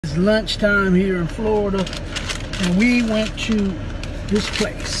It's lunchtime here in Florida, and we went to this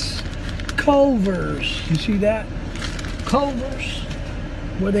place, Culver's. You see that? Culver's,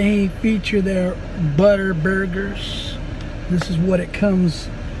 where they feature their butter burgers. This is what it comes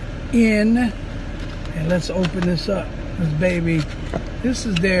in. And let's open this up. This baby, this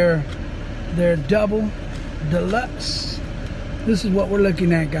is their double deluxe. This is what we're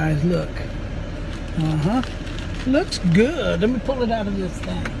looking at, guys. Look. Looks good. Let me pull it out of this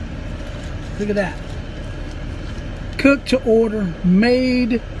thing. Look at that. Cooked to order,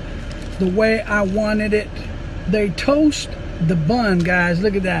 made the way I wanted it. They toast the bun, guys.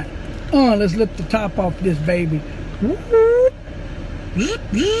 Look at that. Let's lift the top off this baby.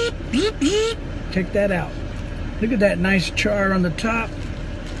 Check that out. Look at that nice char on the top.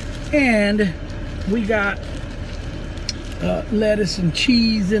 And we got lettuce and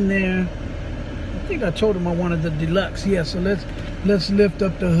cheese in there. I think I told him I wanted the deluxe. Yeah, so let's lift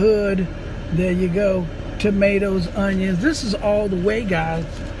up the hood. There you go. Tomatoes, onions. This is all the way, guys.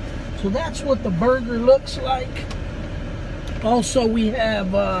 So that's what the burger looks like. Also, we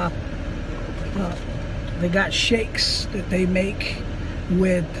have they got shakes that they make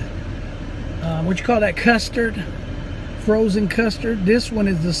with what you call that, custard, frozen custard. This one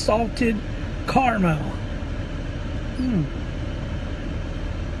is the salted caramel.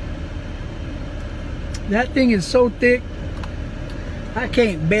 That thing is so thick, I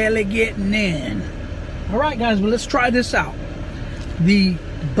can't barely get in. All right, guys, well, let's try this out. The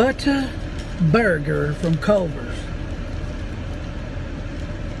butter burger from Culver's.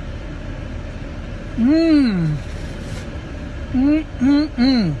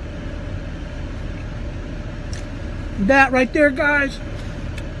 That right there, guys,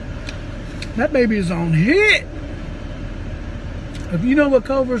 that baby is on hit. If you know what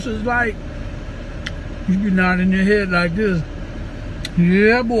Culver's is like, you be nodding your head like this.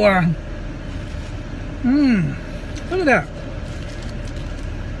 Yeah, boy. Look at that.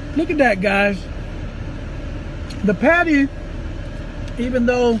 Look at that, guys. The patty, even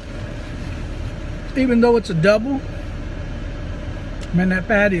though it's a double, man, that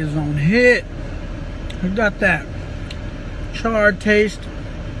patty is on hit. We got that charred taste,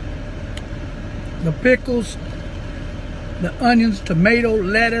 the pickles, the onions, tomato,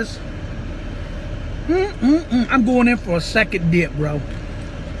 lettuce. I'm going in for a second dip, bro.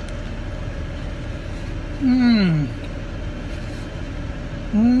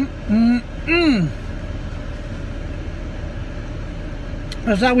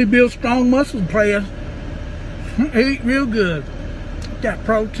 That's how we build strong muscles, players. Eat real good. That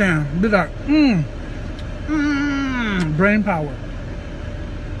protein. Look at that. Brain power.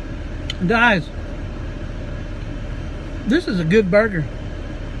 Guys, this is a good burger.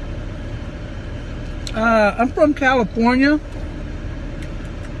 I'm from California,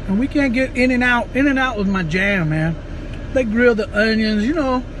 and we can't get In-N-Out. In-N-Out was my jam, man. They grill the onions, you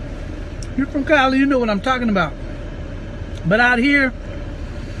know. You're from Cali, you know what I'm talking about. But out here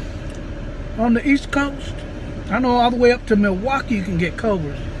on the East Coast, I know all the way up to Milwaukee you can get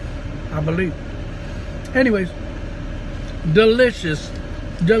Culver's, I believe. Anyways, delicious,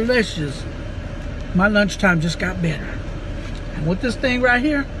 delicious. My lunchtime just got better. And with this thing right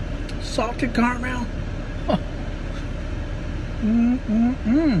here, salted caramel.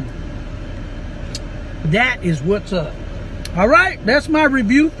 That is what's up. All right, that's my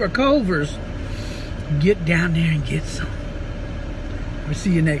review for Culver's. Get down there and get some. I'll see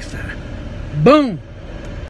you next time. Boom.